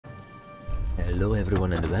Hello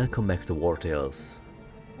everyone and welcome back to Wartales.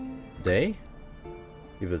 Today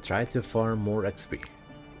we will try to farm more XP.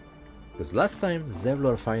 Because last time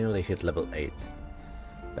Zevlor finally hit level 8.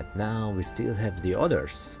 But now we still have the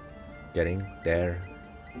others getting there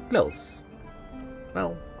close.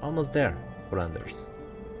 Well, almost there for Anders.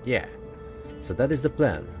 Yeah, so that is the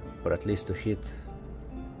plan, or at least to hit...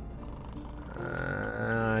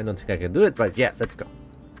 I don't think I can do it, but yeah, let's go.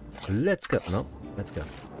 Let's go, no, let's go.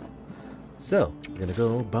 So, we're gonna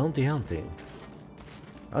go bounty hunting.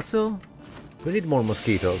 Also, we need more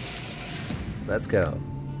mosquitoes. Let's go.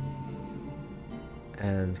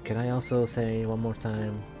 And can I also say one more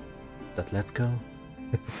time that let's go?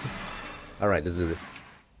 Alright, let's do this.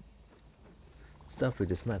 Stop with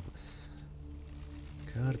this madness.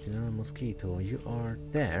 Cardinal Mosquito, you are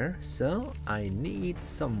there, so I need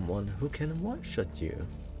someone who can one-shot you.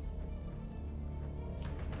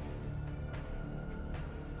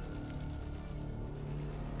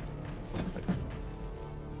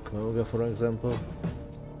 Koga, for example.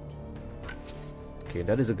 Okay,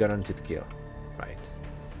 that is a guaranteed kill. Right.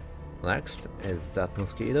 Next is that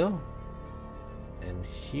mosquito. And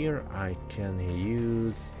here I can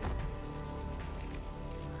use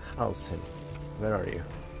Halcyon. Where are you?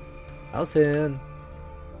 Halcyon!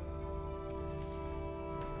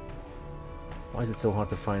 Why is it so hard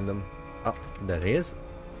to find them? Oh, there he is.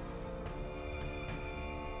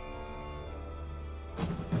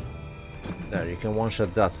 There, you can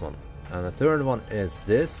one-shot that one. And the third one is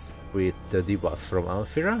this, with the debuff from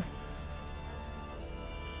Alfira.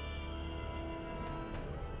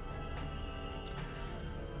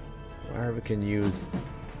 Where we can use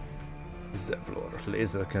Zevlor.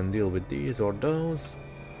 Laser can deal with these or those.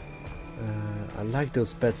 I like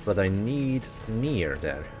those pets, but I need near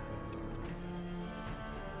there.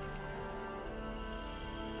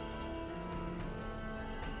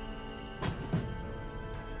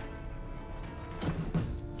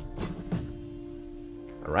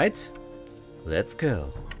 Alright, let's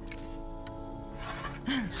go.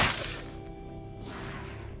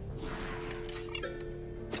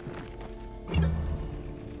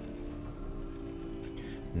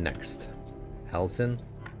 Next, Halcyon.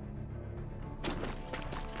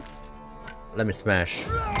 Let me smash.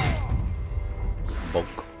 Bonk.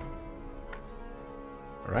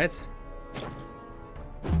 Alright.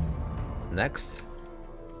 Next.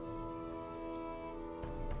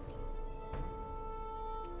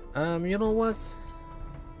 You know what?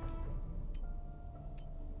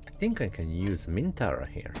 I think I can use Mintara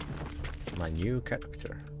here. My new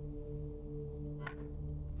character.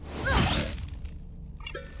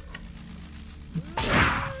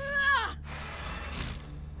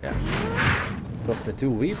 Yeah. Cost me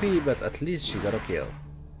 2 VP, but at least she got a kill.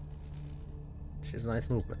 She's nice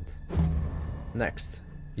movement. Next,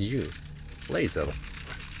 you. Laser.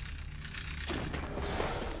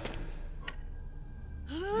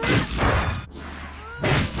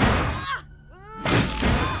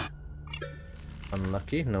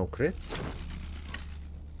 Unlucky, no crits.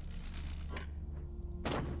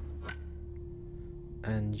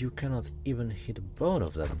 And you cannot even hit both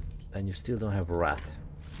of them, and you still don't have Wrath.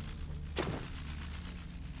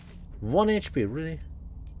 1 HP, really?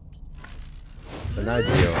 The night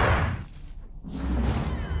 0.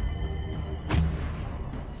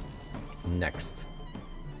 Next.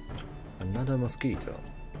 Another mosquito.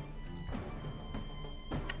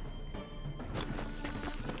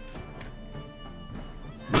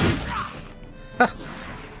 Ha!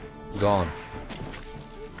 Gone.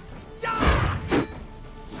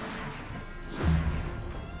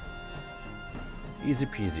 Easy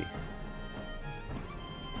peasy.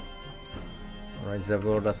 Alright,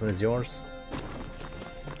 Zevlor, that one is yours.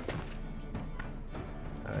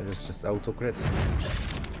 Just auto crit.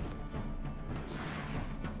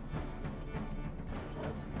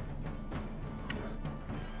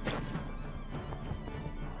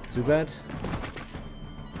 Too bad.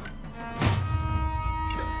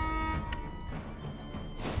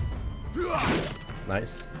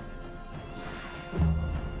 Nice.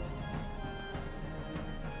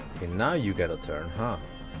 Okay, now you get a turn, huh?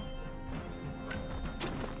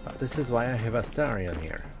 But this is why I have Astarion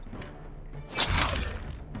here.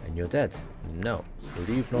 And you're dead. No.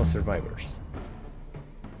 Leave no survivors.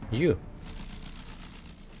 You.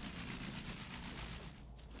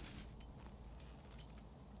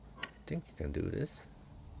 I think you can do this.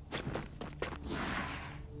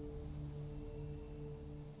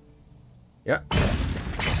 Yeah.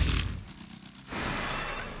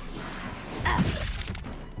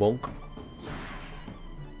 Bonk.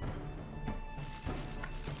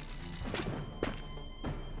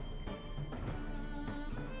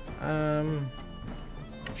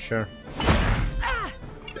 Sure.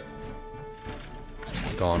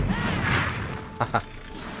 Gone. Haha.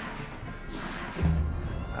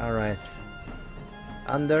 Alright.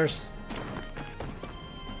 Anders.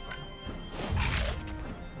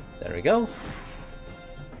 There we go.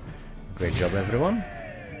 Great job, everyone.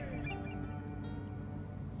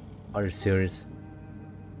 Are you serious?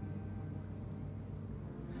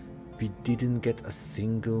 We didn't get a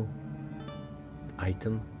single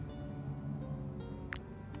item.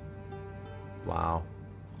 Wow.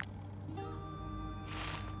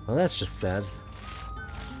 Well, that's just sad.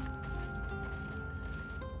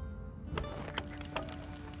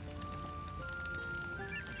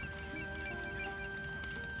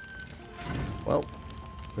 Well,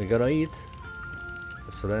 we gotta eat.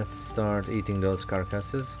 So let's start eating those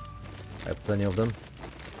carcasses. I have plenty of them.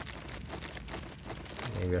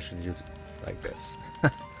 Maybe I should use it like this.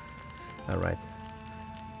 Alright.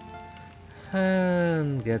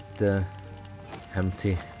 And get the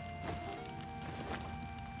empty.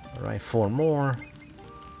 Alright, 4 more.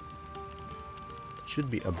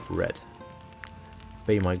 Should be a bread.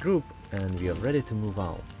 Pay my group and we are ready to move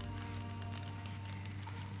on.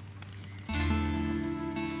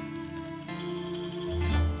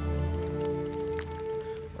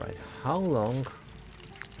 Right, how long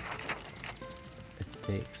it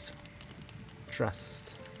takes?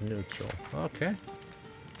 Trust, neutral, okay.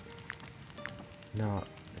 Now,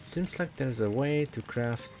 it seems like there's a way to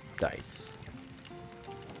craft dice.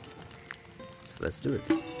 So let's do it.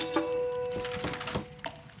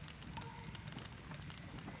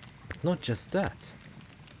 But not just that,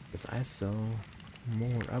 because I saw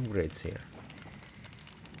more upgrades here.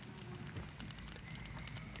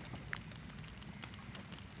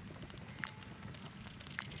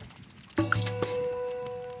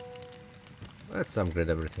 Let's upgrade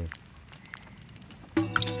everything.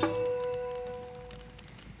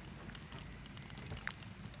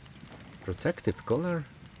 Protective color.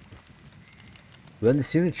 When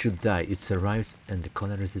this unit should die, it survives and the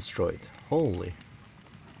color is destroyed. Holy.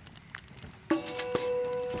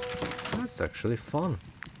 That's actually fun.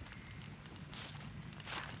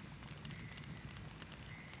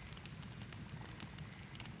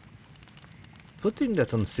 Putting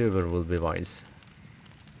that on silver will be wise.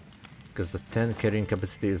 Because the 10 carrying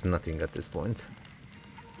capacity is nothing at this point.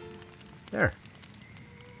 There.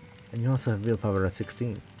 And you also have willpower at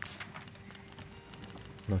 16.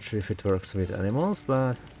 Not sure if it works with animals,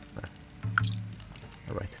 but...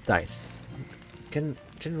 Alright, dice. Can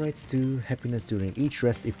generates 2 happiness during each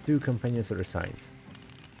rest if 2 companions are assigned.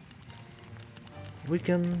 We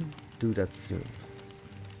can do that soon.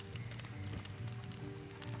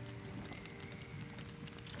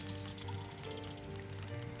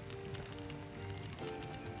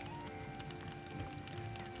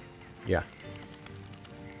 Yeah.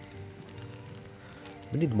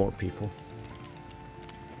 We need more people.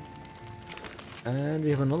 And we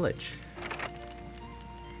have a knowledge.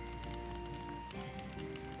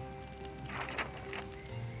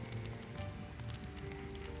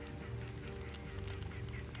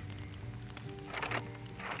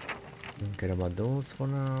 Don't care about those for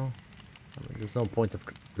now. I mean, there's no point of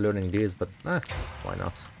learning these, but why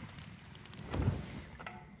not?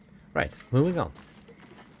 Right, moving on.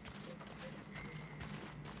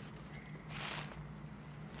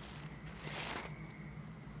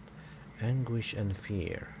 Anguish and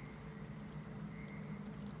fear.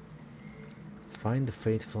 Find the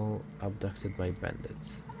faithful abducted by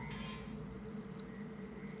bandits.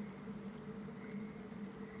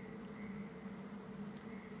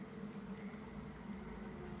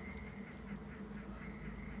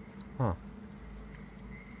 Huh.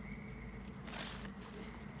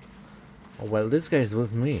 Oh, well, this guy's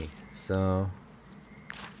with me, so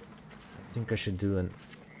I think I should do an...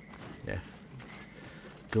 yeah.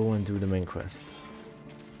 Go and do the main quest.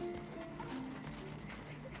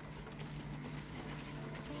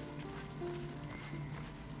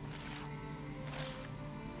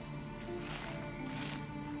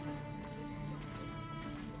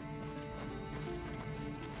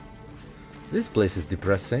 This place is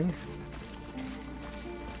depressing.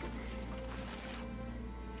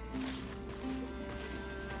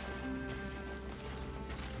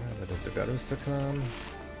 That is the Garusa clan.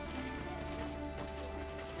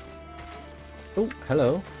 Oh,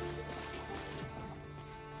 hello.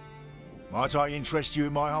 Might I interest you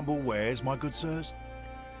in my humble wares, my good sirs?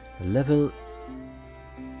 Level...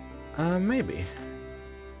 maybe.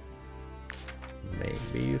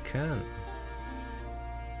 Maybe you can.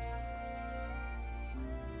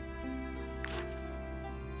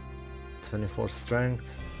 24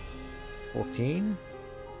 strength. 14?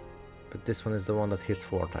 But this one is the one that hits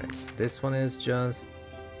 4 times. This one is just...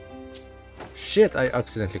 Shit, I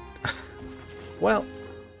accidentally... Well...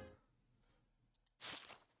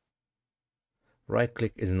 Right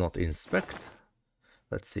click is not inspect.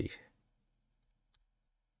 Let's see.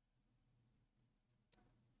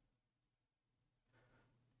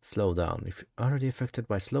 Slow down. If already affected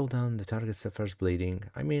by slowdown, the target suffers bleeding.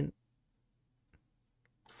 I mean...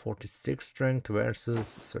 46 strength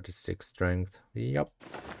versus 36 strength. Yup.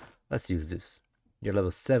 Let's use this. You're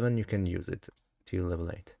level 7, you can use it till level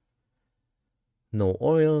 8. No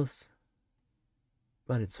oils,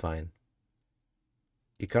 but it's fine.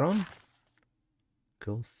 Edoran?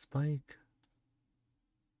 Ghost spike?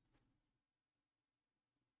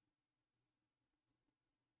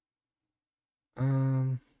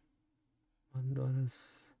 $1.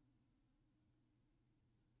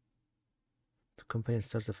 The companion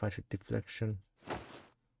starts a fight with deflection.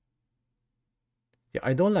 Yeah,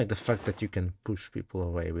 I don't like the fact that you can push people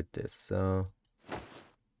away with this, so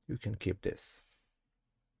you can keep this.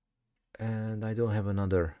 And I don't have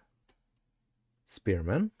another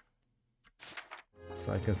spearman,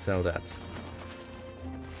 so I can sell that.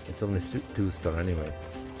 It's only 2-star anyway.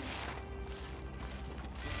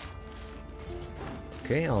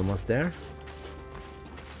 Okay, almost there.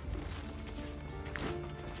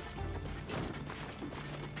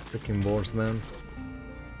 Freaking boarsman.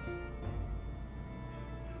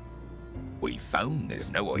 We found this.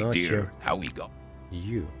 No Not idea sure. how he got.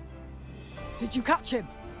 You. Did you catch him?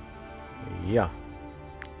 Yeah.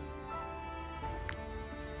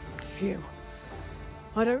 Phew.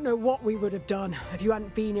 I don't know what we would have done if you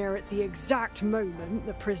hadn't been here at the exact moment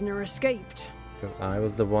the prisoner escaped. I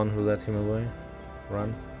was the one who let him away.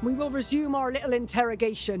 Run. We will resume our little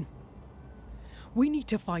interrogation. We need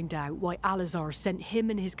to find out why Alazar sent him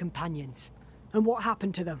and his companions, and what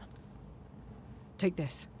happened to them. Take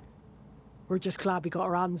this. We're just glad we got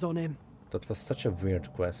our hands on him. That was such a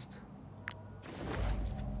weird quest.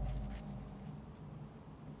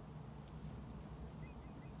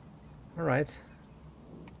 Alright.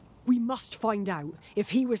 We must find out if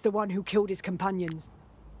he was the one who killed his companions.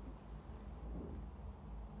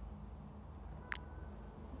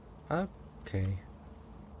 Okay.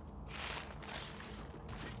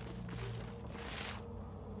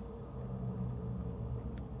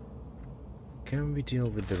 Can we deal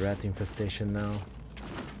with the rat infestation now?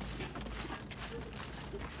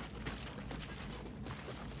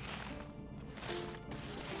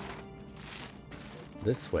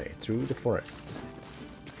 This way, through the forest.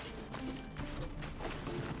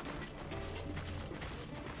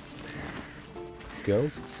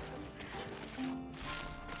 Ghost.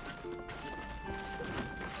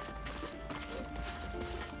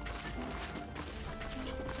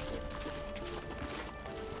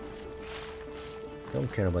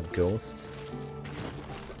 Don't care about ghosts.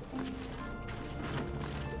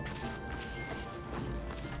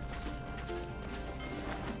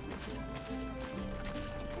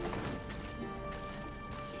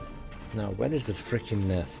 Now, where is the freaking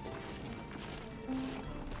nest?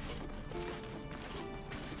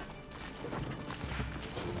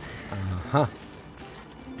 Aha!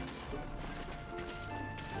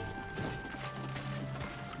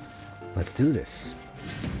 Let's do this.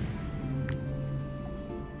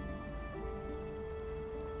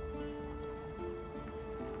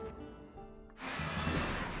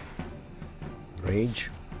 Rage.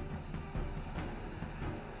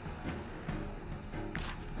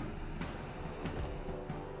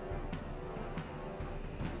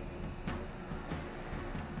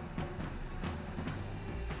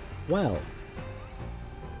 Well,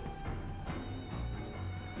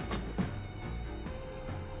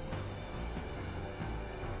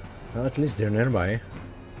 at least they're nearby,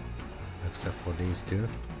 except for these two.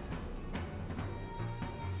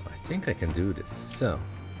 I think I can do this, so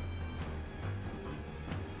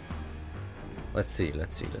let's see.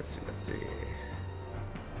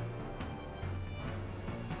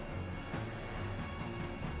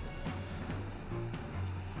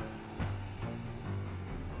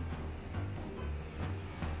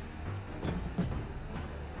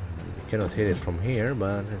 Cannot hit it from here,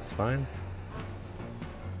 but it's fine.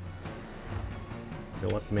 You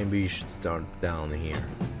know what? Maybe you should start down here.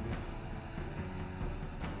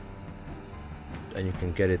 And you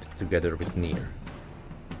can get it together with near.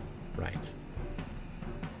 Right.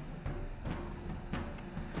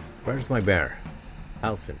 Where's my bear?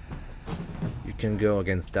 Halcyon. You can go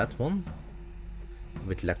against that one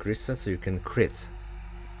with Lacrissa, so you can crit.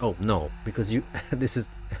 Oh no, because you this is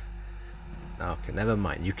okay, never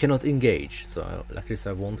mind. You cannot engage, so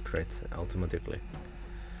Lacrissa won't crit automatically.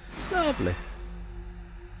 Lovely.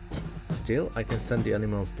 Still, I can send the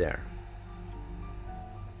animals there.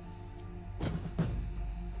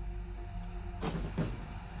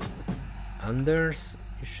 Anders,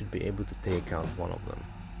 you should be able to take out one of them.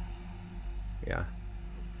 Yeah.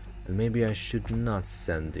 And maybe I should not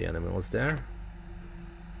send the animals there.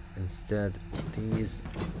 Instead, these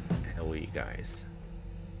AoE guys.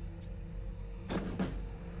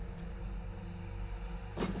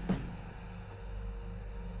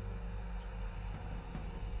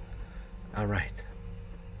 All right.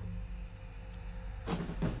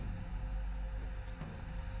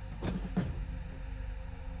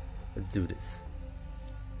 Let's do this.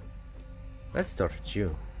 Let's start with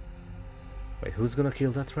you. Wait, who's gonna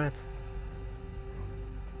kill that rat?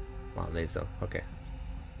 Oh, Lazel. Okay.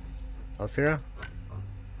 Alfira,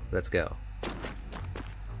 let's go.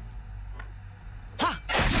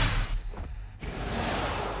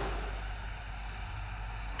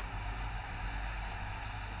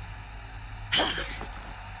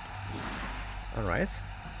 Alright,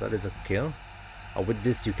 that is a kill. Oh, with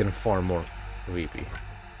this you can farm more Reapy.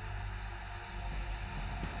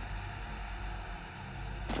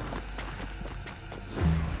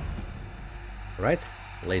 Right?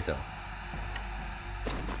 Laser.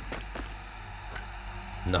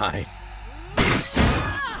 Nice.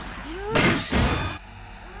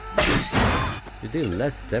 You deal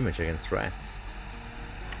less damage against rats.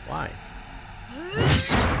 Why?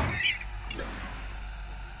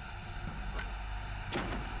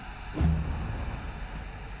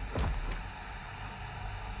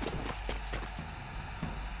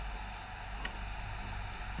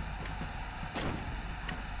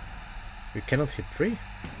 You cannot hit 3?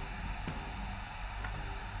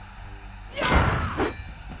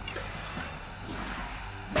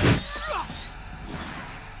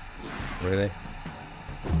 Really?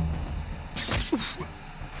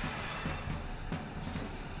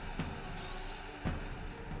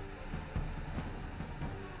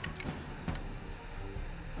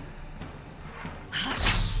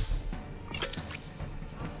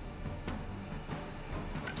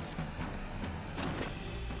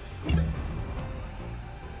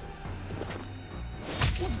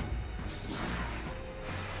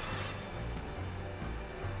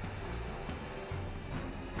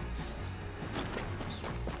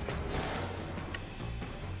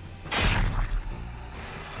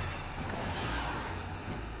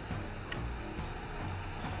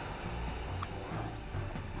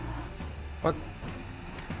 What?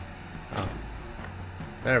 Oh.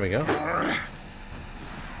 There we go.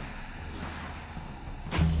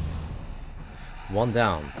 One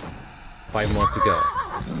down. 5 more to go.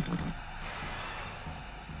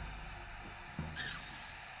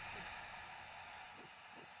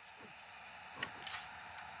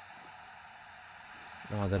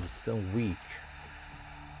 Oh, that is so weak.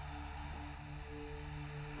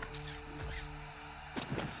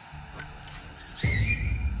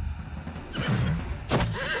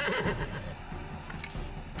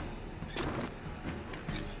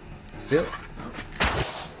 Still,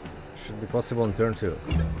 should be possible in turn 2.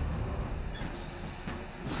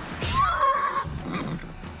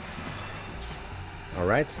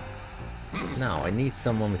 Alright, now I need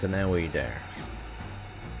someone with an AoE there.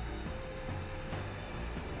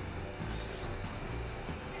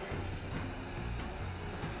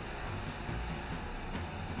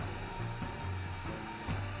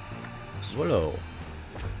 Willow.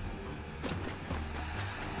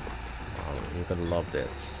 Oh, you're gonna love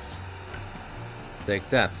this. Take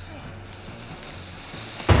that.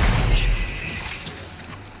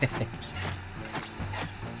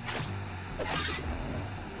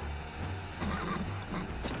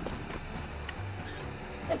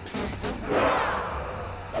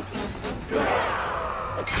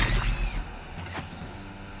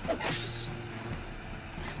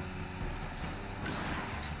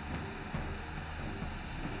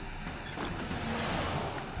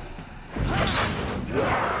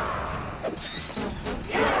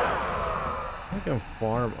 I can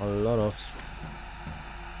farm a lot of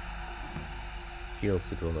heals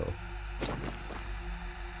with Willow.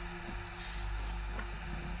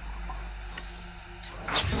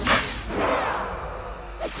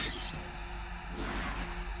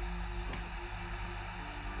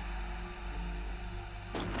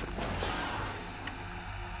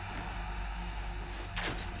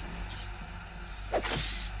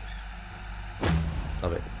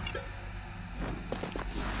 Love it.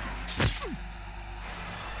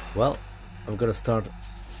 Well, I'm gonna start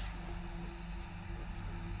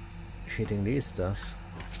hitting these stuff.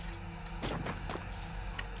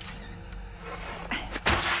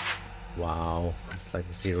 Wow, it's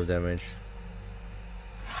like 0 damage.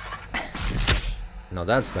 Now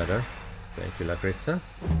that's better. Thank you, Lacrissa.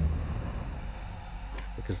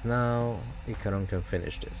 Because now Icaron can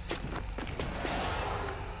finish this.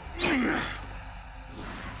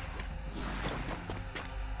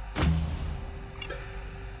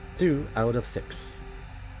 2 out of 6.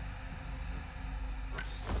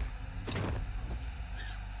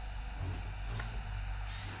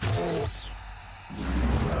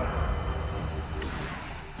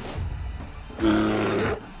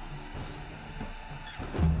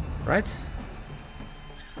 Right?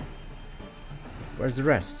 Where's the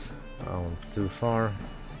rest? Oh, it's too far.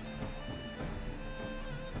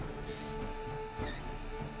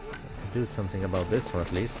 Do something about this one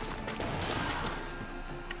at least.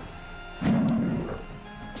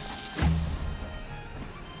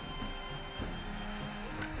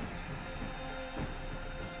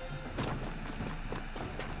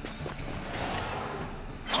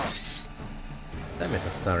 Damn it,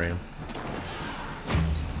 Astarion.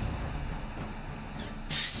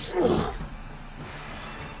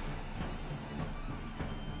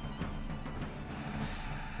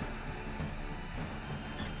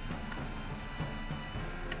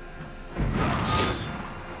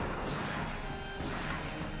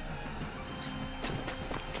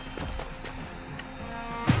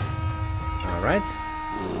 Alright,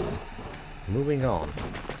 moving on.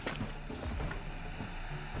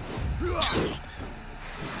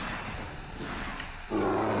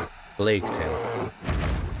 Plague Tale.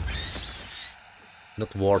 Not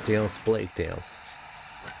Wartales, Plague Tales.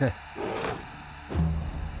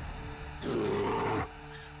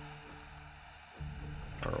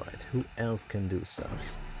 Alright, who else can do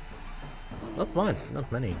stuff? Not mine,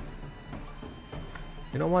 not many.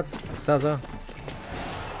 You know what, Saza?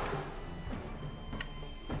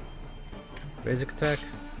 Basic attack.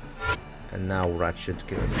 And now Ratchet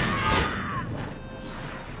good.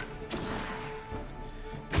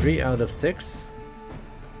 3 out of 6.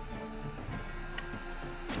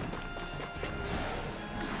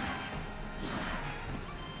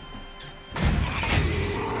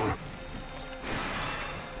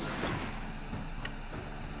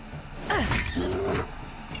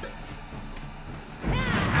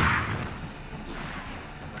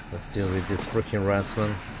 Let's deal with this freaking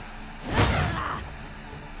ratsman.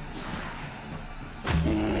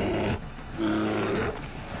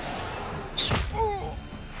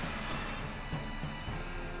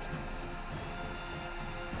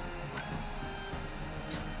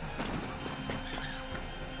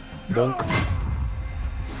 Bonk.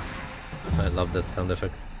 I love that sound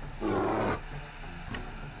effect.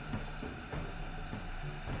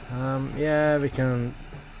 Yeah, we can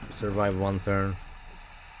survive one turn.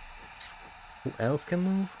 Who else can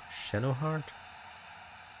move? Shadowheart?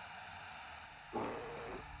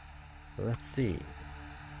 Let's see.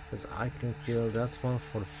 Because I can kill that one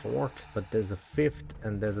for the 4th, but there's a 5th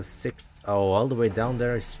and there's a 6th. Oh, all the way down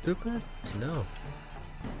there is stupid? No.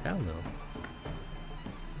 Hell no.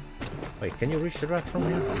 Wait, can you reach the rat from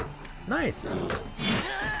here? Nice!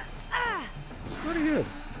 Very good.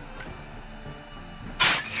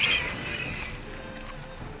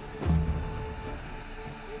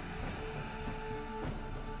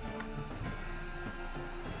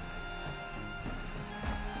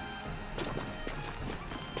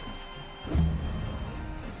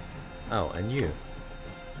 Oh, and you.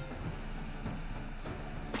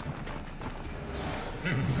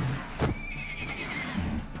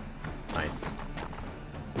 Nice.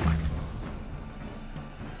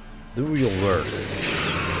 Do your worst.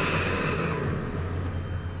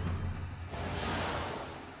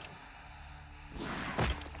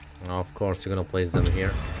 Oh, of course you're gonna place them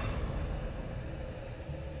here.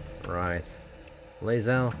 Right.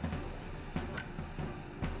 Lazel.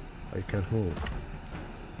 Oh, you can move.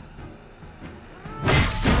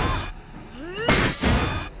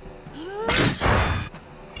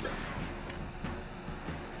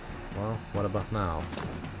 Well, what about now?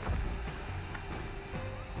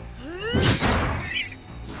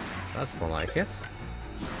 That's more like it.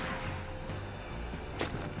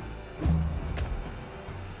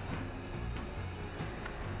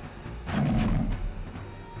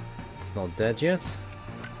 It's not dead yet.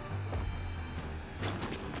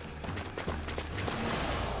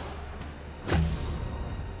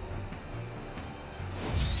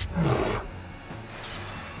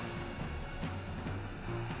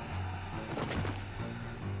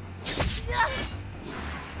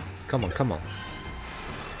 Come on, come on.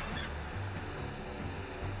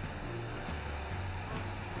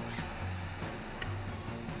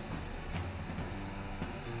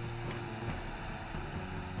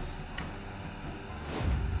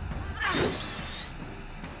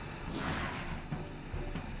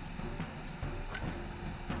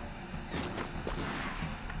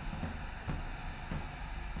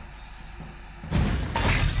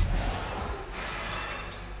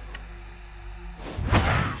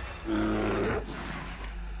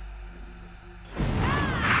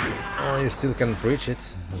 You still can't reach it.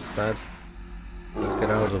 That's bad. Let's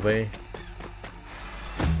get out of the way.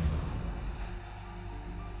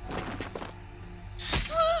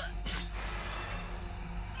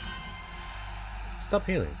 Stop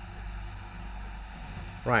healing.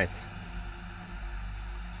 Right.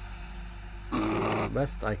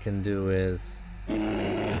 Best I can do is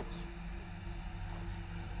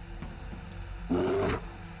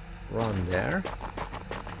run there.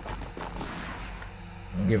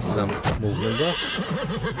 Give some movement buff.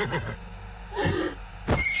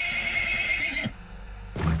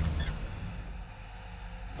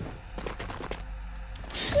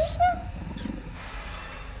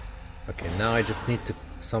 Okay, now I just need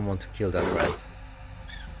someone to kill that rat.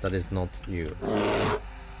 That is not you.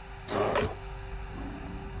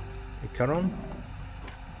 Edoran,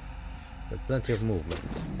 you have plenty of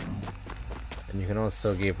movement. And you can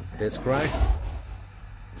also give this cry.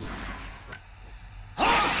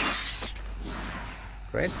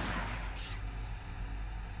 Great.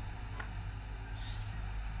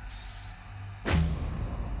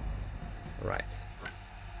 Right.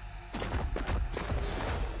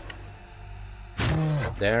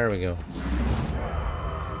 There we go.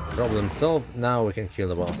 Problem solved. Now we can kill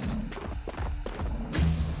the boss.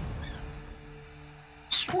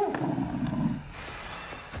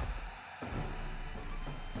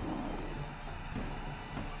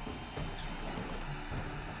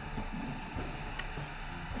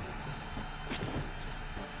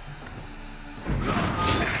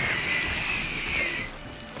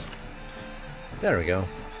 There we go.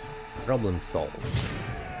 Problem solved.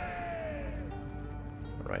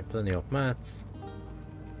 Alright, plenty of mats.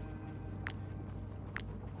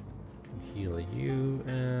 Can heal you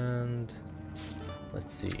and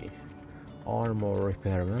let's see. Armor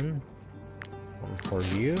repairman. One for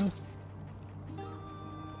you.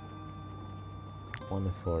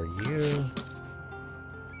 One for you.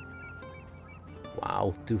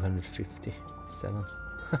 Wow, 257.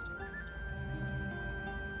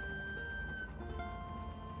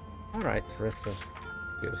 Alright, rest of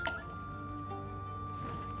good.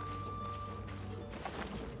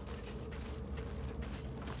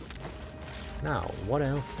 Now, what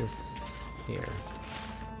else is here?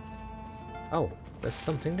 Oh, there's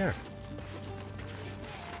something there.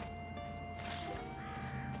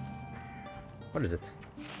 What is it?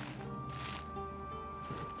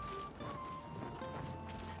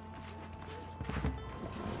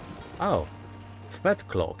 Oh, Fat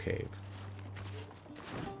Claw Cave.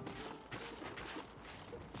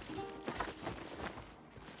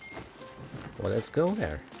 Well, let's go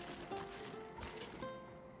there.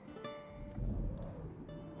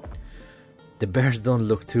 The bears don't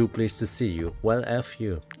look too pleased to see you. Well, F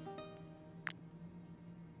you.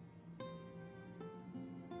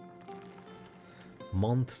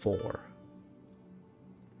 Month 4.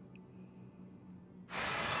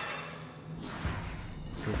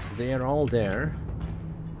 Okay, so they are all there.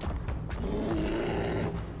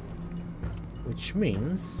 Which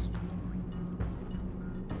means...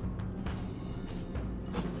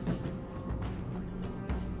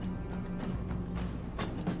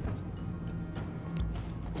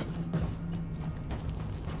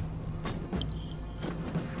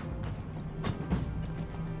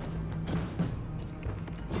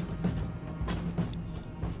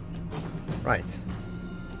 Right.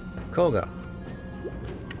 Koga.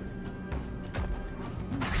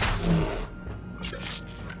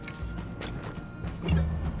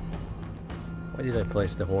 Why did I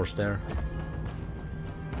place the horse there?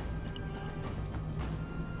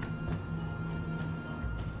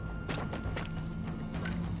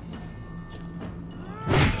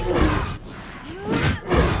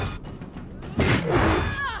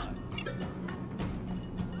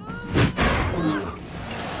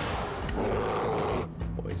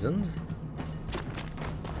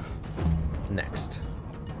 Next.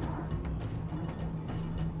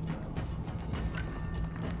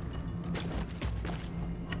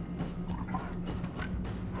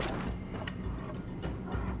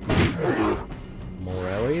 More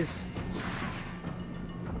allies.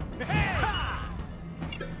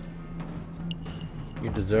 You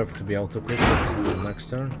deserve to be auto-critted next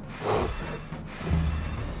turn.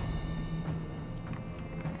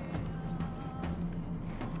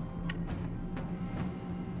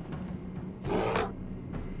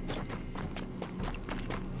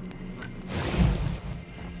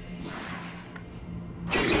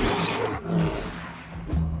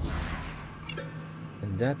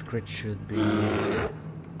 That crit should be... yeah,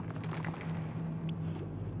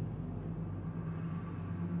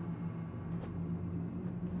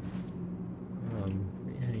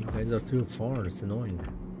 you guys are too far, it's annoying.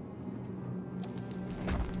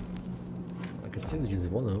 still use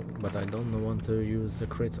Volo, but I don't want to use the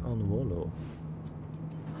crit on Volo.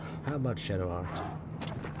 How about Shadow Art?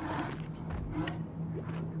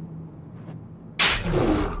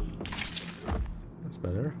 That's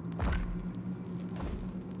better.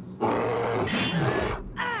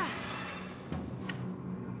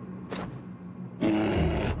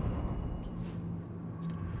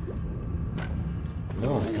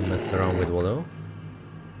 No, I can mess around with Volo.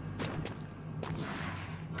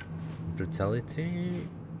 Brutality.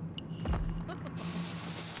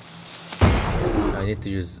 I need to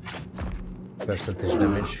use percentage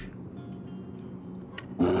damage.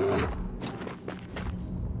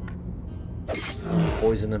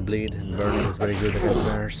 Poison and bleed and burning is very good against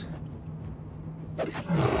bears.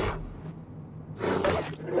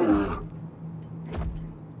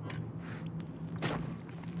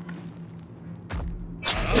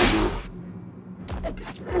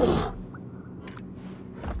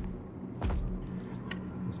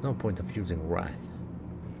 There's no point of using Wrath.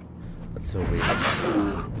 But so we have.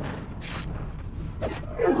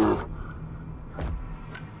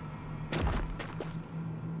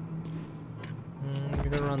 You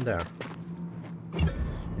can run there. You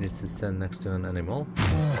need to stand next to an animal.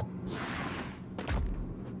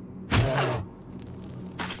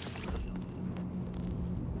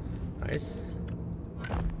 Nice.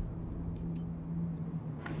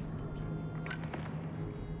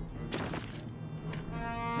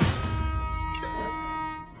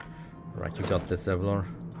 Right, you got this, Evlor.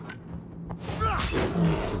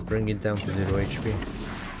 Just bring it down to 0 HP.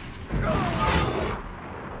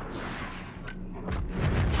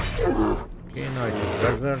 Okay, now it is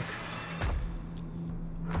Berserk.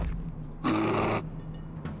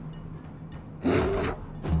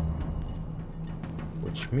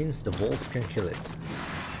 Which means the wolf can kill it.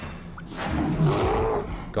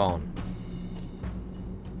 Gone.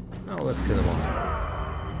 Now let's kill them all.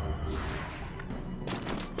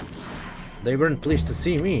 They weren't pleased to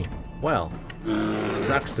see me. Well,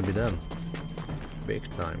 sucks to be them. Big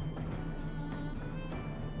time.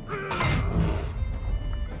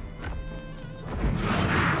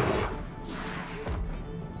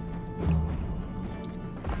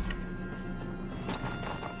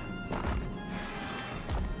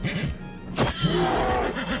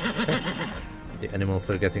 The animals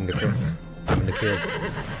are getting the crits and the kills.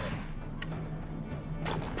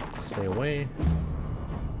 Stay away.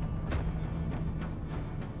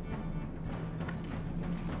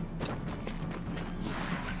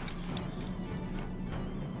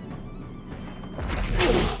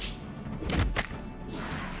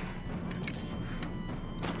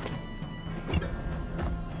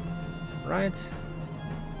 Right.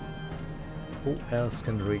 Who else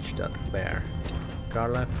can reach that bear?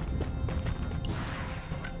 Karlach?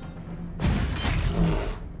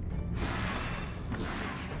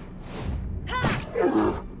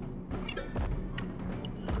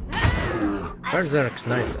 Berserk,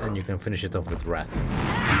 nice, and you can finish it off with Wrath.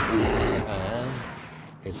 And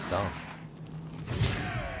it's done.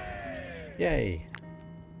 Yay.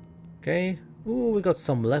 Okay. Ooh, we got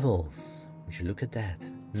some levels. Would you look at that?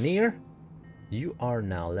 Near? You are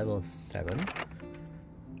now level 7.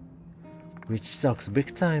 Which sucks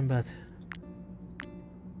big time, but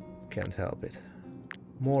can't help it.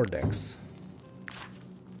 More decks.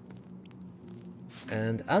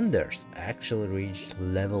 And Anders actually reached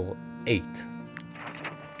level 8.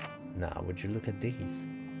 Now, would you look at these?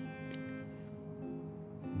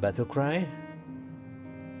 Battle Cry.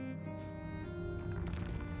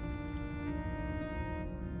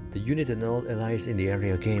 The unit and all allies in the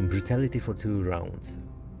area gain brutality for 2 rounds.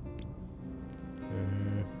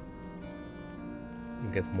 You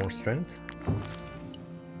get more strength.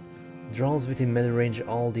 Draws within melee range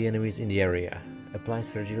all the enemies in the area. Applies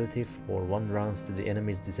fragility for 1 round to the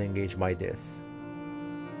enemies disengaged by this.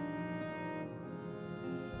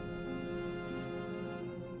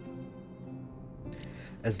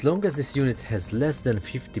 As long as this unit has less than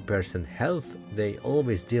 50% health, they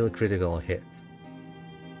always deal critical hits.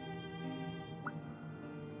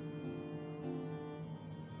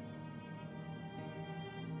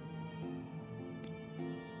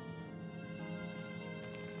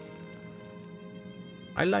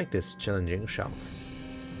 I like this challenging shout.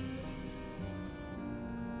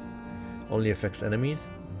 Only affects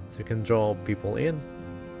enemies, so you can draw people in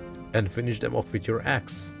and finish them off with your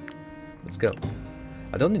axe. Let's go.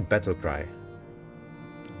 I don't need Battle Cry.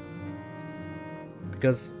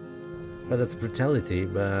 Because, well, that's brutality,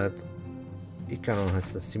 but it kind of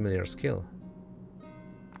has a similar skill.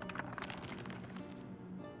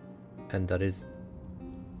 And that is,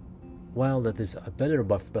 well, that is a better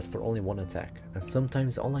buff, but for only 1 attack. And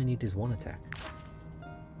sometimes all I need is 1 attack.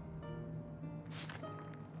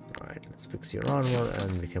 Right, let's fix your armor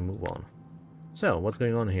and we can move on. So, what's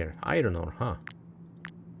going on here? Iron ore, huh?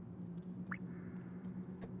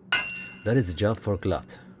 That is a job for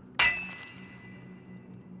Glut.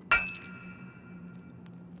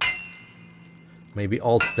 Maybe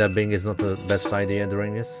alt-tabbing is not the best idea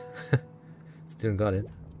during this. Still got it,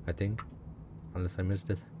 I think. Unless I missed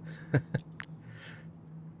it.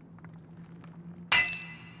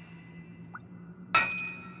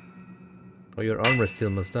 Oh, your armor is still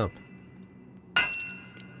messed up.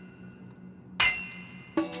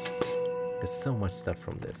 Get so much stuff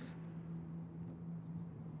from this.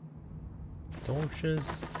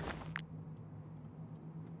 Torches.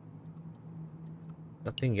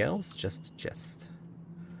 Nothing else, just a chest.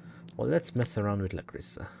 Well, let's mess around with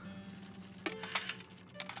Lacrissa.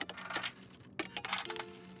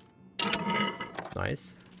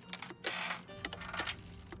 Nice.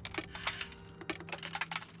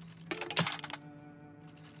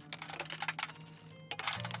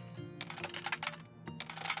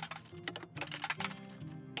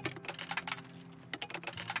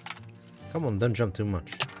 Come on, don't jump too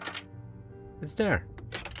much. It's there.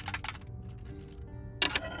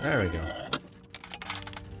 There we go.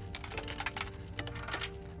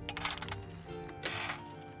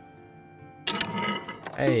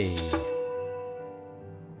 Hey.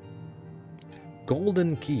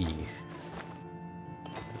 Golden key.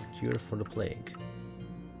 Cure for the plague.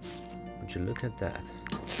 Would you look at that?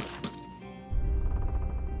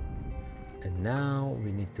 And now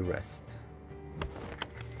we need to rest.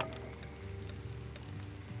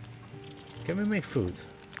 Can we make food?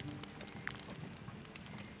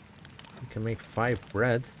 We can make 5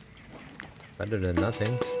 bread. Better than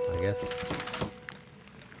nothing, I guess.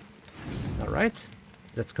 Alright,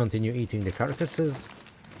 let's continue eating the carcasses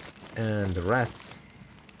and the rats.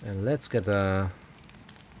 And let's get a...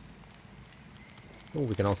 Oh,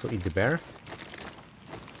 we can also eat the bear.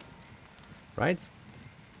 Right?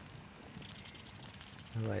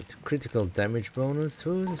 Alright, critical damage bonus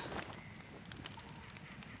food.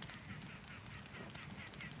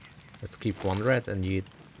 Let's keep 1 rat and eat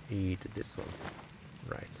this one.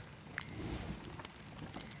 Right.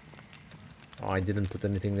 Oh, I didn't put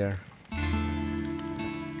anything there.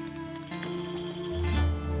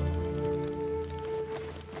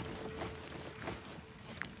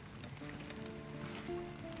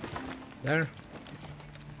 There.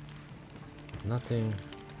 Nothing.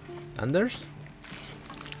 Anders?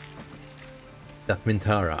 That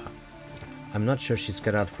Mintara. I'm not sure she's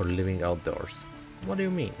cut out for living outdoors. What do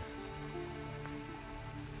you mean?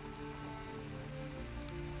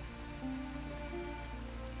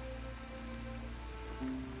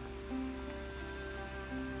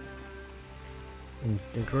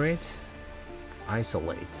 Integrate,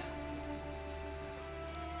 isolate.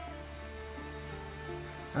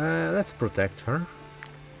 Let's protect her,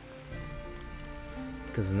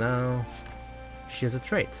 because now she has a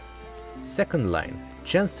trait. Second line,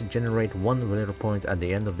 chance to generate 1 valor point at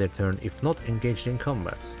the end of their turn if not engaged in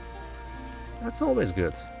combat. That's always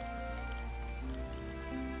good.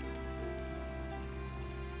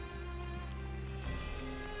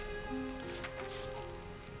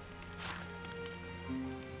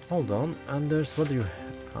 Hold on, Anders, what do you...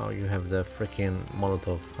 Oh, you have the freaking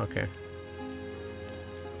Molotov, okay.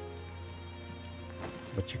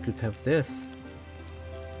 But you could have this.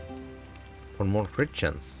 For more crit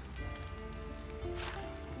chance.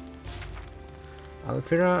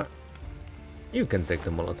 Alfira, you can take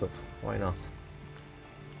the Molotov, why not?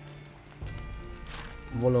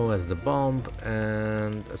 Volo has the bomb,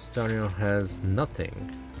 and Astario has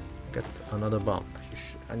nothing. Get another bomb.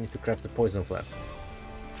 I need to craft the poison flasks.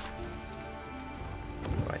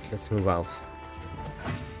 Alright, let's move out.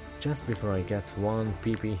 Just before I get 1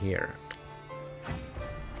 PP here.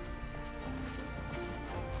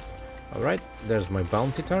 Alright, there's my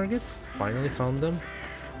bounty target. Finally found them.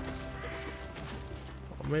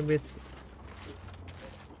 Or maybe it's...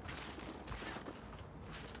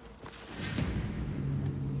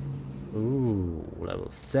 Ooh, level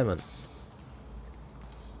 7.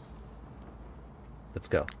 Let's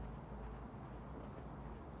go.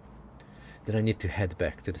 Then I need to head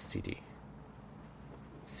back to the city.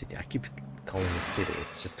 City, I keep calling it city,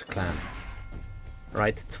 it's just a clan.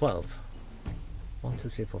 Right, 12. 1, 2,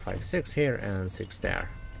 3, 4, 5, 6 here and 6 there.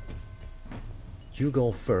 You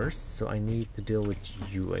go first, so I need to deal with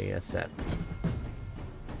you ASAP.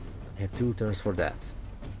 I have 2 turns for that.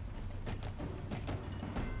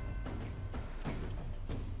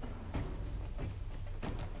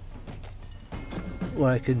 Or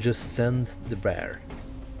I can just send the bear.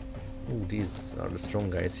 Oh, these are the strong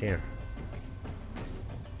guys here.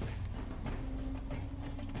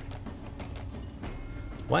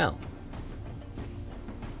 Well.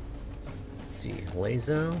 Let's see,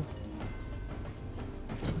 laser.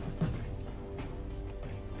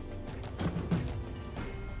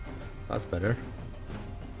 That's better.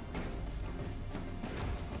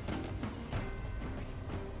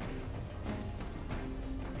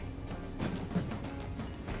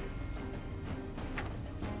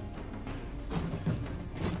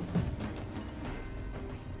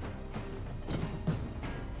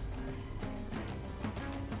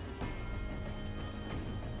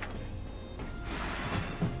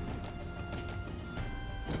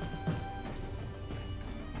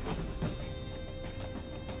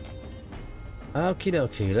 Okie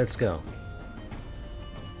dokie, let's go.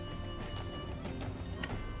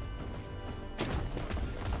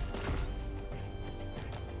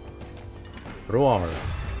 Roar.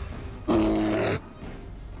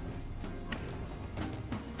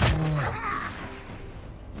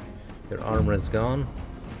 Your armor is gone.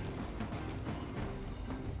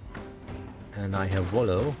 And I have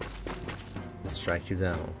Wallow to strike you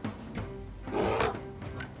down.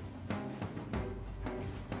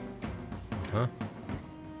 Huh?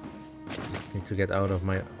 Just need to get out of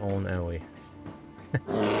my own alley.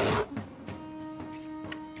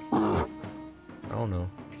 Oh no,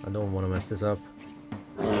 I don't want to mess this up.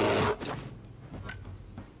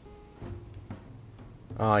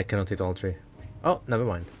 Oh, I cannot hit all three. Oh, never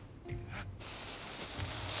mind.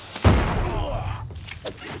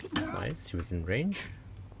 Nice, he was in range.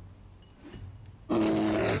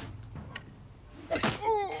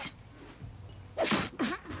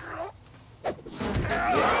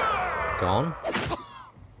 Gone.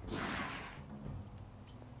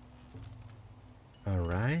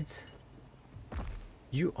 Alright.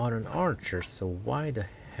 You are an archer, so why the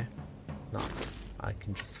heck not? I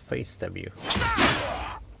can just face stab you.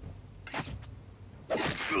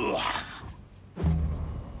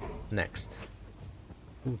 Next.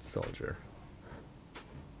 Food soldier.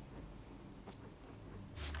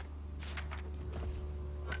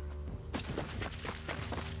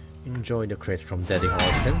 Enjoy the crate from Daddy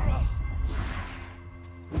Halson.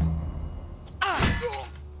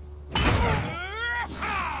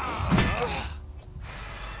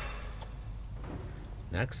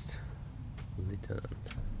 Next, Lieutenant.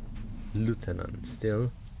 Lieutenant,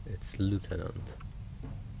 still, it's Lieutenant.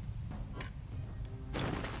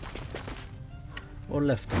 Or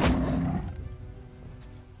Lieutenant.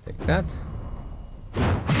 Take that.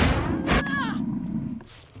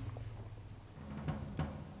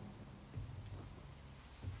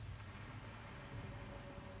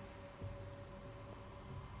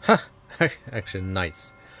 Ha! Actually,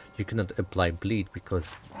 nice. You cannot apply bleed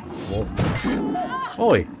because wolf.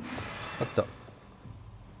 Oi! What the?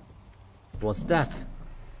 What's that?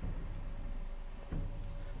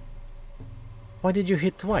 Why did you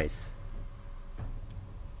hit twice?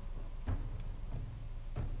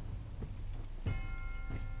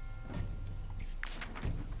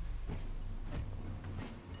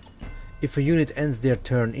 If a unit ends their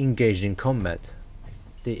turn engaged in combat,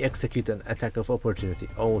 they execute an attack of opportunity.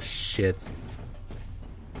 Oh shit.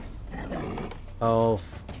 Oh,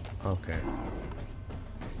 okay.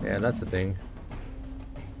 Yeah, that's a thing.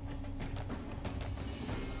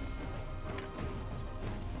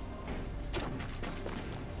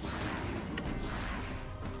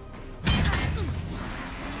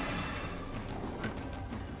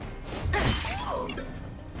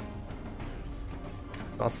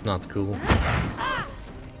 That's not cool.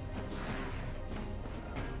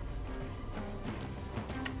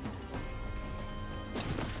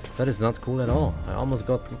 That is not cool at all. I almost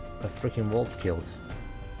got a freaking wolf killed.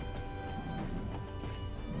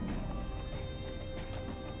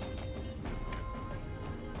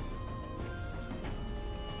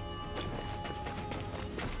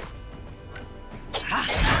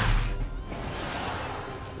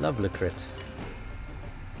 Lovely crit.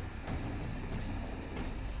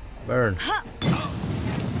 Burn.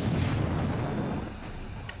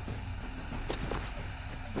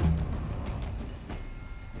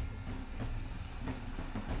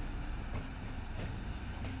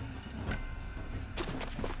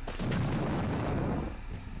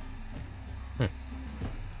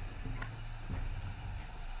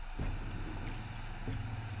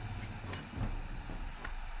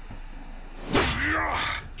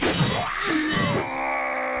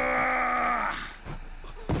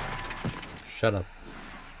 Shut up.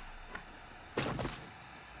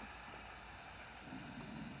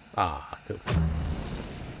 Ah, dude.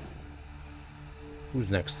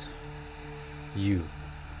 Who's next? You.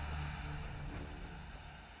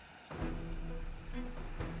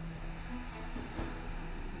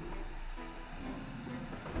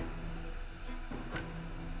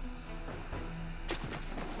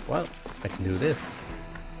 Well, I can do this.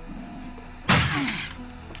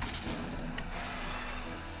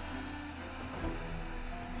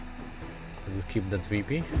 We'll keep that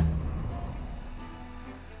VP.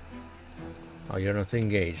 Oh, you're not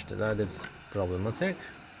engaged. That is problematic.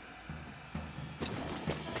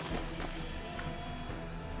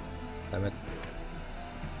 Damn it.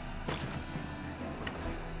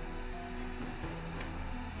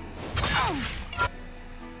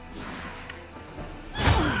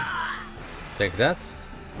 Take that.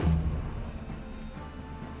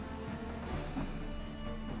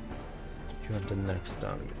 You're the next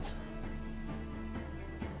target.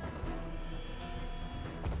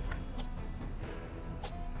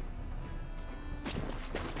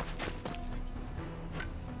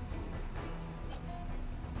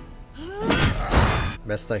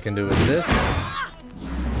 Best I can do is this.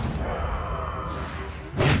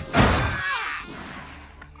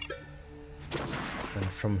 And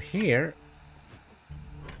from here,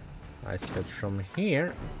 I said from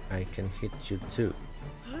here, I can hit you too.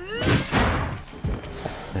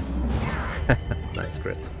 Nice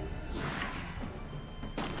crit.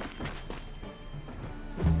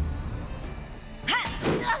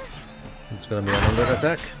 It's gonna be another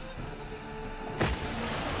attack.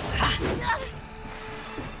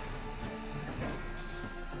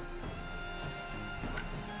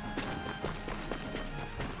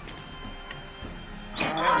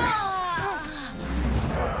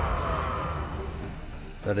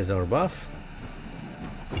 That is our buff.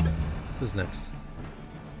 Who's next?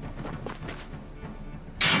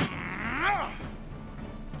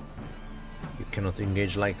 You cannot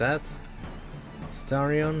engage like that.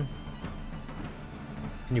 Starion.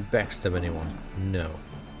 Can you backstab anyone? No.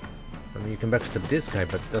 I mean, you can backstab this guy,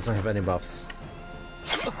 but doesn't have any buffs.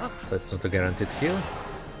 So it's not a guaranteed kill.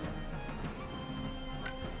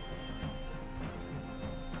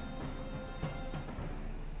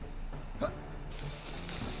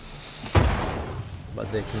 But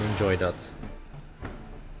they can enjoy that.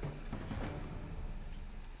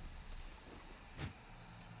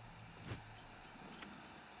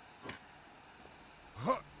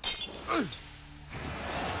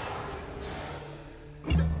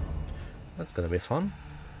 That's gonna be fun.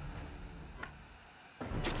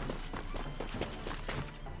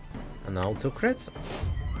 An auto crit.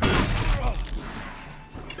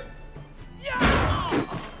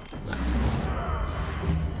 Nice.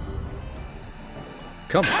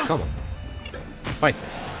 Come on. Fight.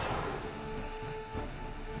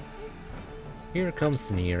 Here comes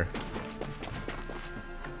Nier.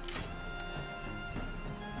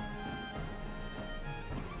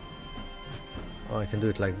 Oh, I can do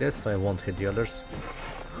it like this, so I won't hit the others.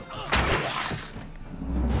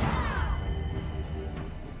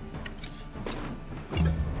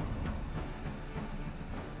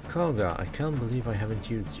 Koga, I can't believe I haven't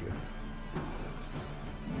used you.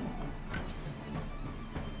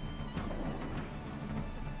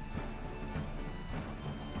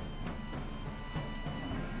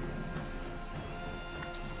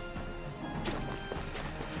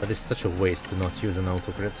 But it's such a waste to not use an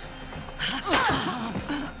auto crit.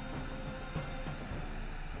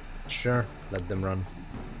 Sure, let them run.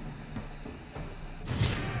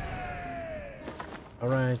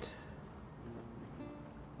 Alright.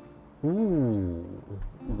 Ooh,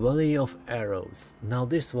 Volley of Arrows. Now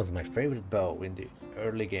this was my favorite bow in the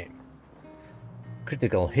early game.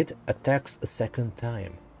 Critical hit attacks a second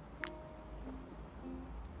time.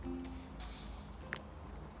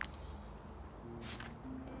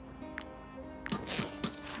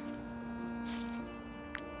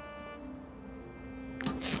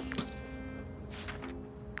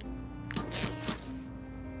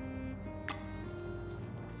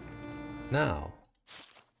 Now,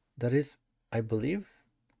 that is, I believe,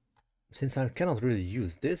 since I cannot really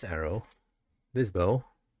use this arrow, this bow,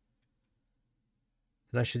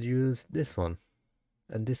 then I should use this one.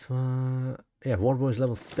 And this one, yeah, Warbow is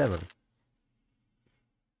level 7.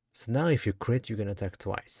 So now if you crit, you can attack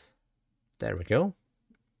twice. There we go.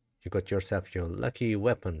 You got yourself your lucky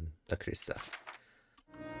weapon, Lacrissa.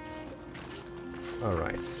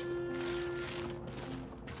 Alright.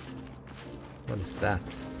 What is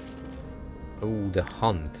that? Oh, the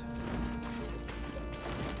hunt.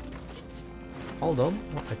 Hold on,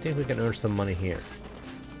 I think we can earn some money here.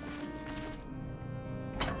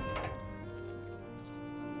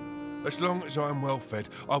 As long as I am well fed,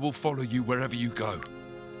 I will follow you wherever you go.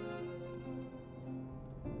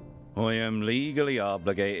 I am legally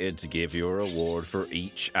obligated to give you a reward for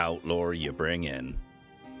each outlaw you bring in.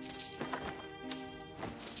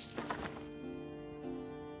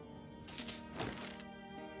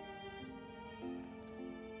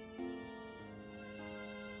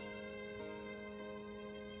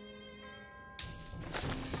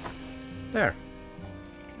 There.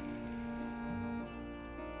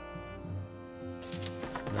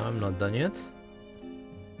 No, I'm not done yet.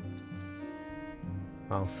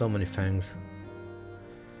 Wow, so many fangs.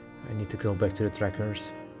 I need to go back to the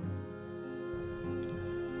trackers.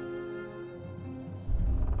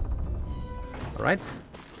 Alright.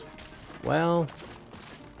 Well,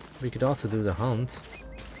 we could also do the hunt.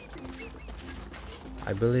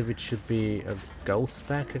 I believe it should be a ghost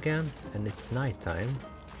pack again, and it's nighttime.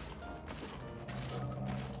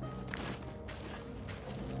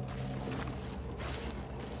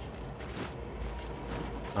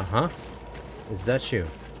 Uh-huh. Is that you?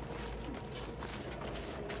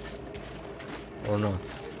 Or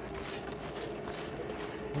not?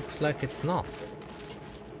 Looks like it's not.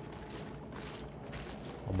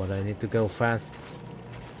 Oh, but I need to go fast.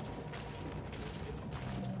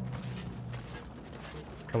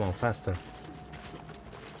 Come on, faster.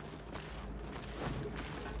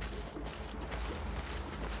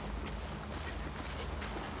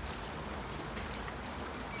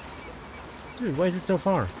 Dude, why is it so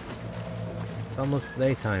far? It's almost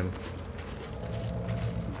daytime.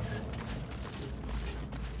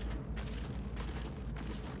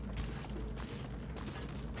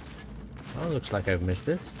 Oh, looks like I've missed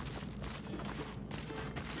this.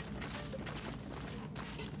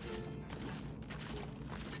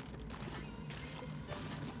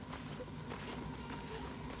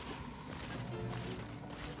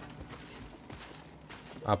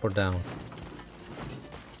 Up or down?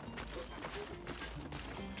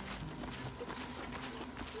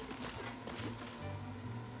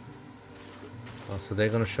 Oh, so they're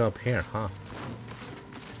gonna show up here, huh?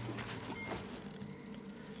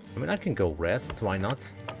 I mean, I can go rest, why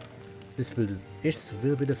not? This will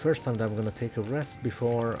be the first time that I'm gonna take a rest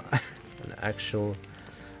before an actual...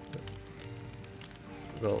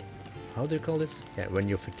 Well, how do you call this? Yeah, when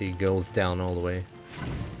your fatigue goes down all the way.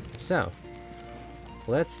 So,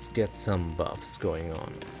 let's get some buffs going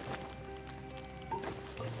on.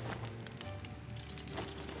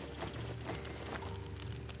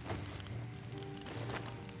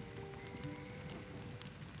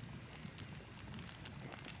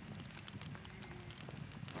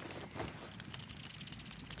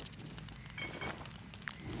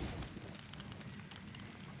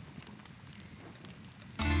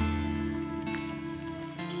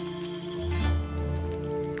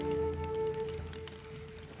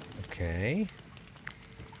 Okay.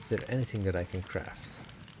 Is there anything that I can craft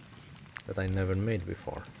that I never made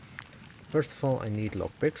before? First of all, I need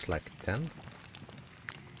lockpicks, like 10.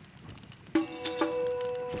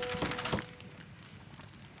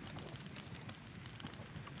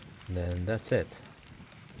 Then that's it.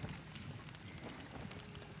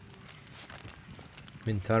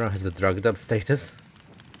 Mintara has a drugged up status.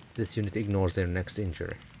 This unit ignores their next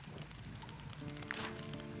injury.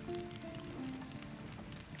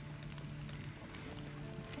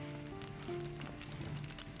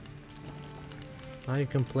 Now you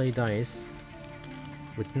can play dice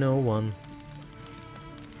with no one.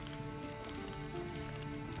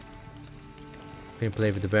 Can you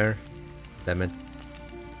play with the bear? Damn it.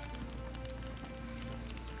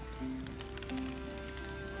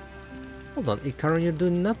 Hold on, Ikaron, you're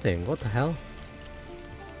doing nothing. What the hell?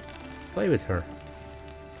 Play with her.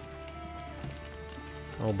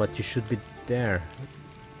 Oh, but you should be there.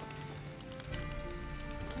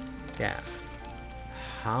 Yeah.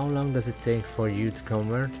 How long does it take for you to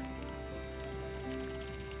convert?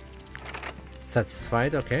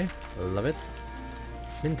 Satisfied, okay. Love it.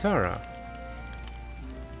 Mintara.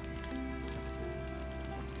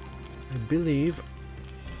 I believe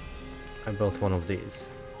I built one of these.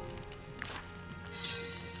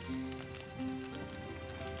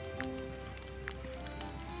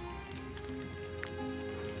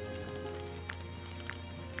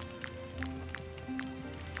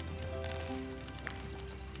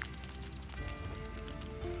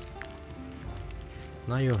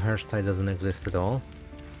 Now your hairstyle doesn't exist at all.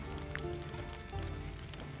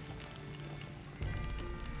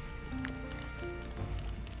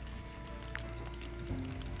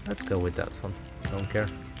 Let's go with that one. Don't care.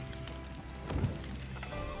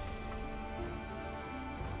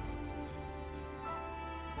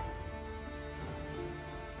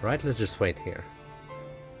 Right, let's just wait here.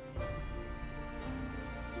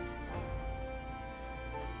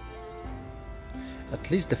 At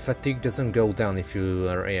least the fatigue doesn't go down if you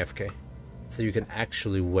are AFK. So you can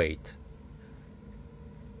actually wait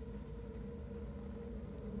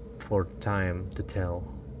for time to tell.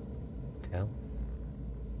 Tell?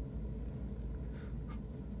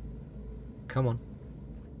 Come on.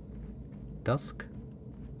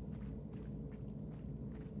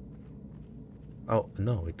 Oh,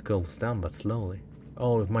 no, it goes down, but slowly.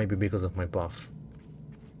 Oh, it might be because of my buff.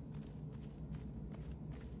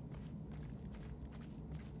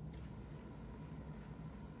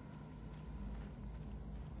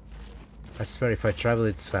 I swear if I travel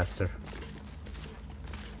it's faster.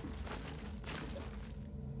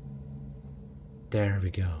 There we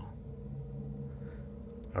go.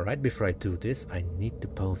 Alright, before I do this, I need to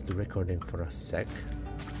pause the recording for a sec.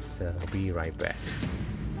 So be right back.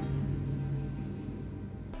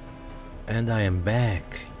 And I am back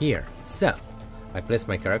here. So, I placed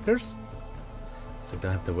my characters. So I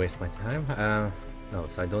don't have to waste my time. No,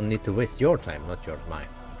 so I don't need to waste your time, not your mine.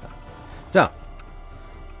 So,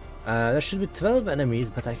 there should be 12 enemies,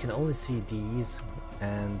 but I can only see these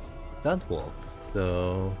and that wolf.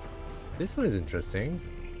 So, this one is interesting.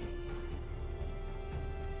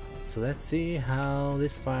 So let's see how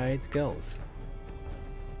this fight goes.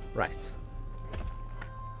 Right.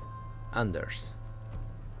 Anders.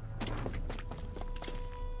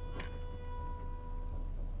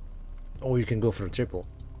 Oh, you can go for a triple.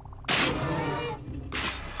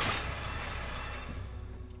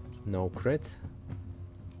 No crit.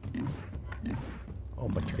 Oh,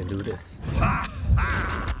 but you can do this.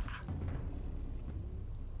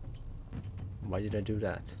 Why did I do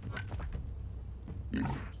that?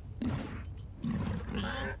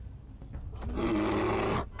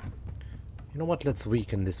 You know what? Let's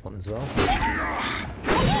weaken this one as well.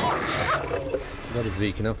 That is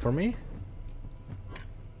weak enough for me.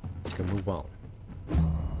 We can move on.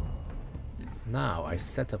 Now I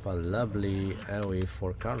set up a lovely AoE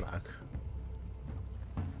for Karlach,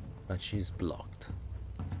 but she's blocked.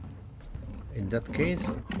 In that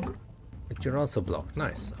case, but you're also blocked.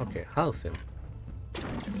 Nice. Okay, Halcyon.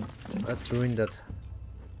 Let's ruin that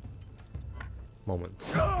moment.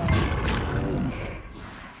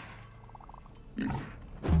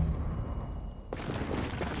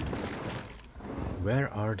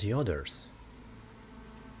 Where are the others?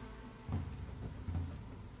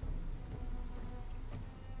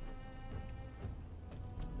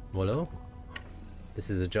 Volo, this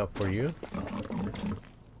is a job for you.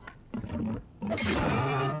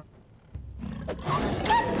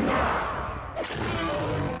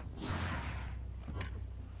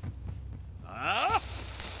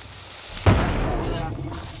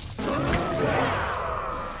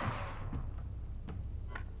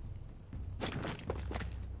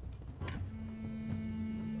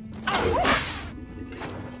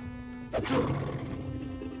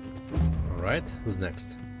 Alright, who's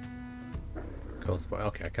next? Ghostboy.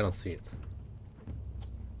 Okay, I cannot see it.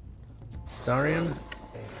 Starion.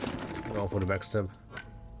 Go for the backstab.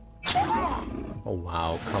 Oh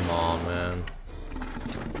wow, come on, man.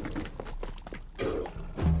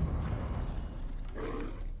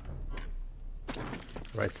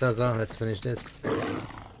 Right, Saza, let's finish this.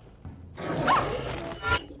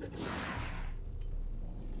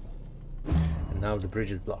 And now the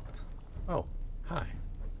bridge is blocked. Oh, hi.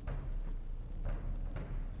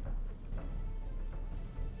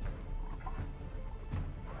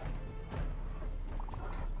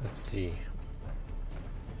 Let's see.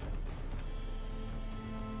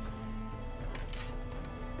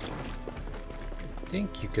 I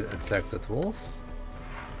think you could attack that wolf.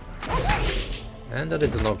 And that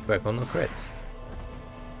is a knockback on a crit.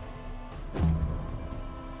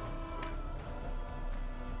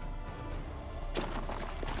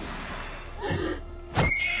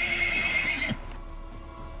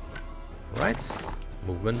 Right,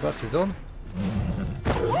 movement buff is on.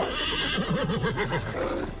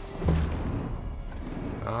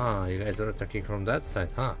 Ah, you guys are attacking from that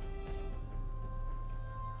side, huh?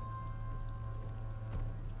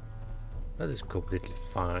 That is completely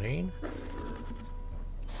fine.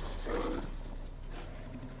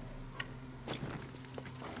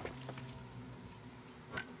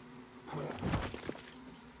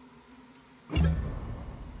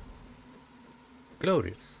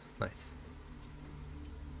 Glorious, nice.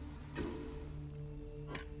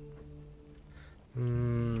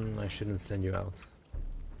 I shouldn't send you out.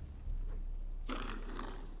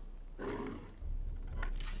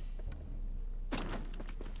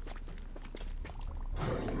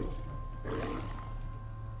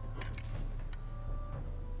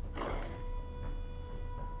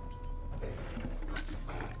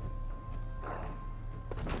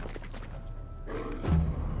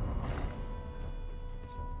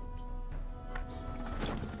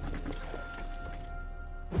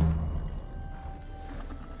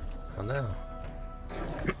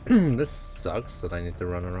 This sucks that I need to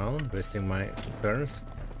run around, wasting my burns.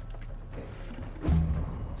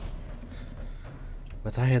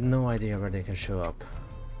 But I had no idea where they can show up.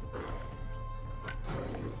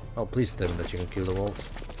 Oh, please tell me that you can kill the wolf.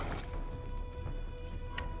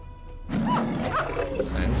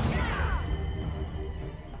 Thanks.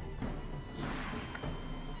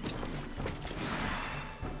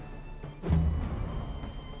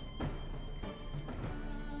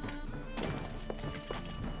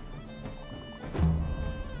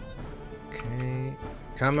 Okay.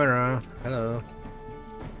 Camera. Hello.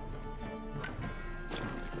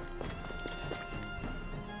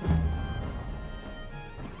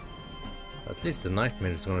 At least the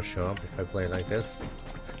nightmare is gonna show up if I play like this.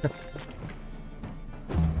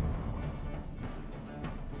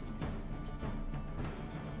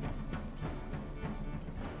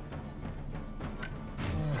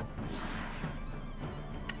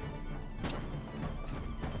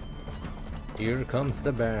 Here comes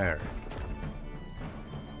the bear.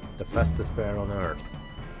 The fastest bear on earth.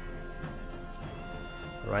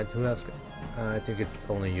 Right, who else? I think it's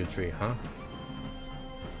only you three, huh?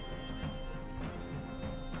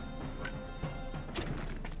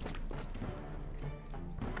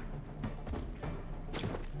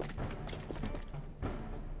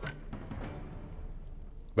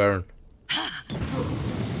 Burn.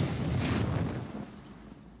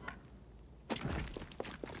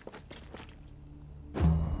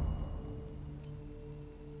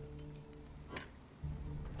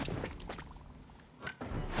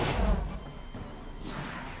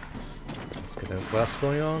 Let's get what's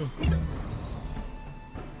going on.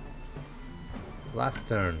 Last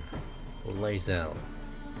turn. Lazel.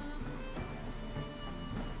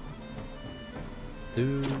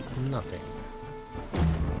 Do nothing.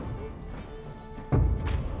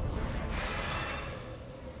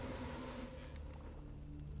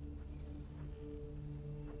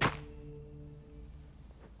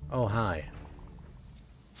 Oh, hi.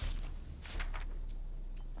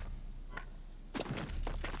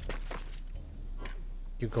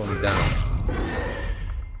 You're going down.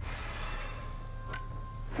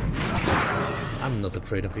 I'm not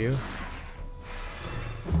afraid of you.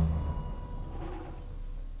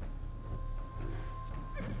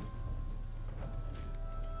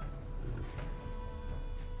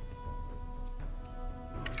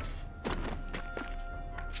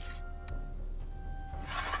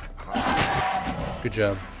 Good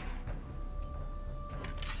job.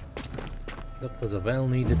 That was a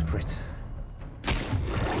well-needed crit.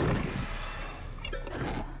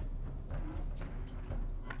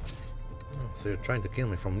 So you're trying to kill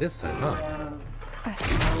me from this side, huh?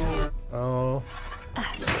 Oh.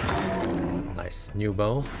 Nice. New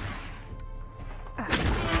bow.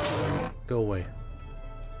 Go away.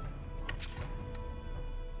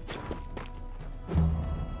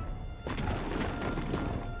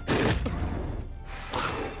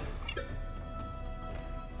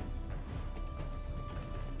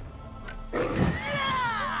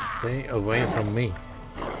 Stay away from me.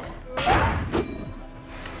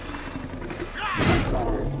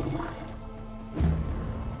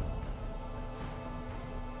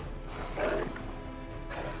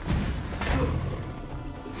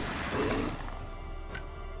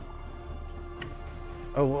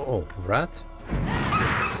 Oh, rat.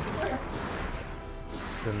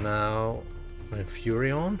 So now my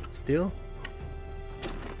fury on still,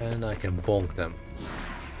 and I can bonk them.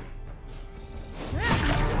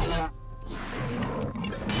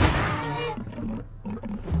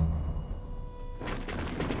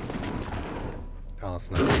 Oh,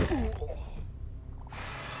 snap.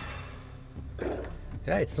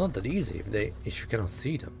 Yeah, it's not that easy if you cannot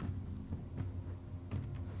see them.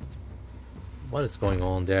 What is going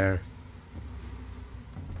on there?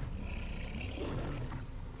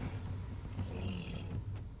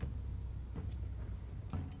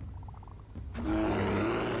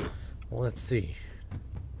 Well, let's see.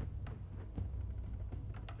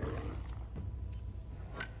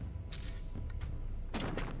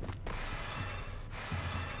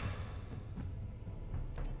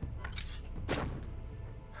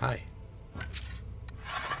 Hi.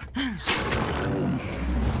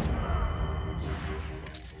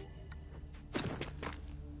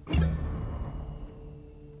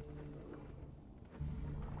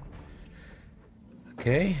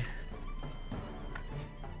 Okay.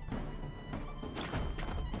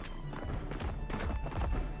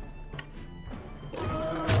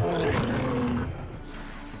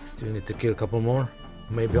 Still need to kill a couple more,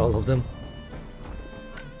 maybe all of them.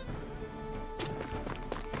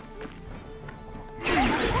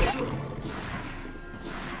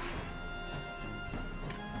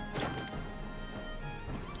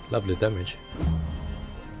 Lovely damage.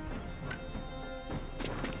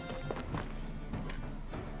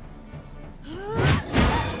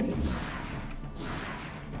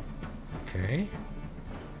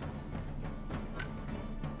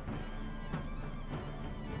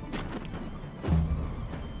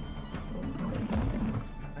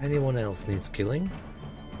 Anyone else needs killing?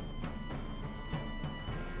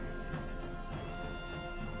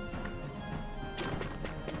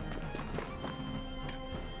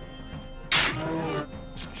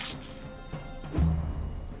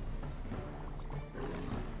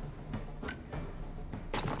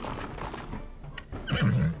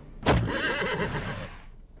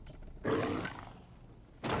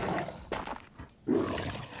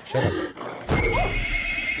 Shut up.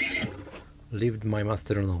 Leave my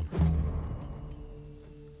master alone.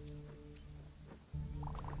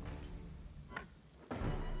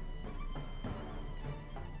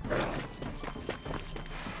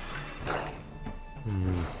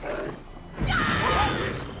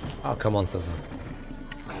 Oh, come on, Susan.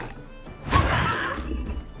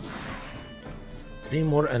 3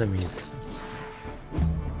 more enemies.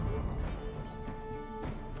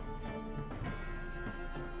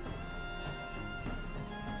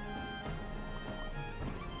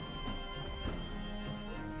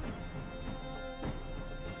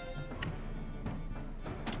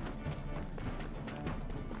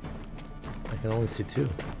 I can only see 2.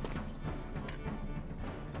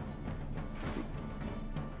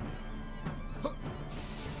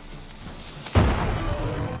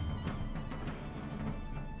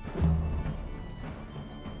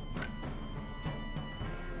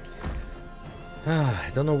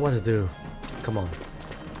 I don't know what to do. Come on.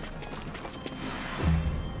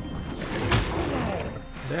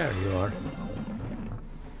 There you are.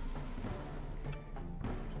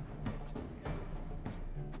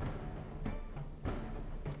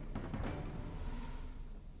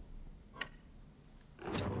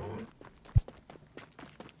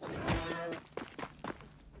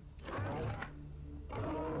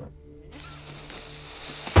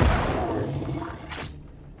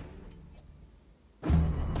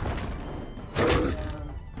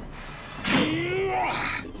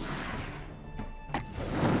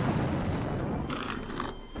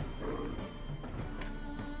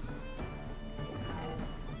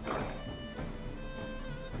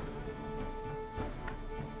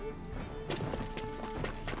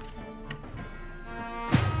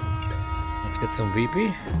 Get some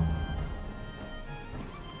VP.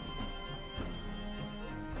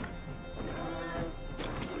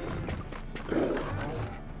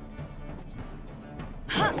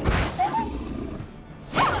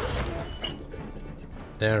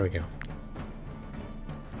 There we go.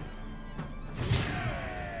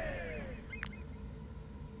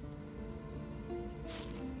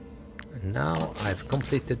 And now I've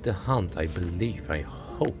completed the hunt, I believe, I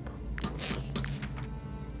hope.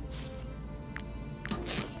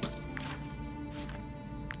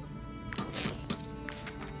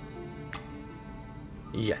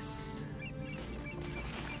 Yes.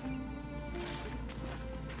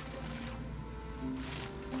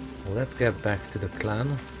 Let's get back to the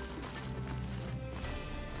clan.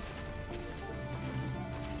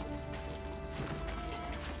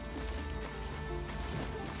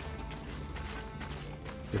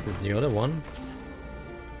 This is the other one.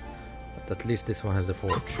 But at least this one has the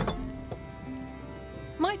forge.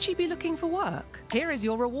 Might you be looking for work? Here is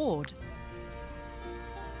your reward.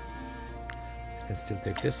 Can still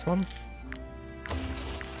take this one.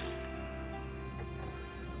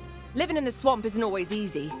 Living in the swamp isn't always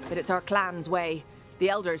easy, but it's our clan's way. The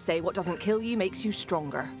elders say what doesn't kill you makes you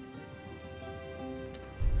stronger.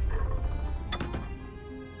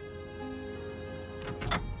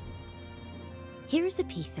 Here's a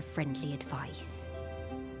piece of friendly advice.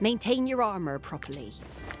 Maintain your armor properly.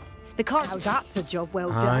 The cart. Now that's a job well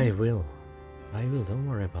done. I will, don't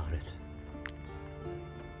worry about it.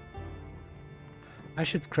 I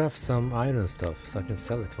should craft some iron stuff so I can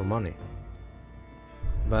sell it for money.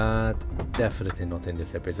 But definitely not in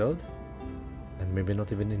this episode. And maybe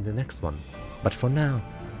not even in the next one. But for now...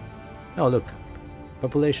 Oh look,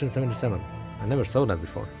 population 77. I never saw that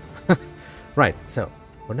before. Right, so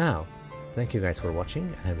for now, thank you guys for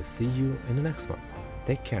watching and I will see you in the next one.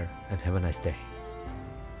 Take care and have a nice day.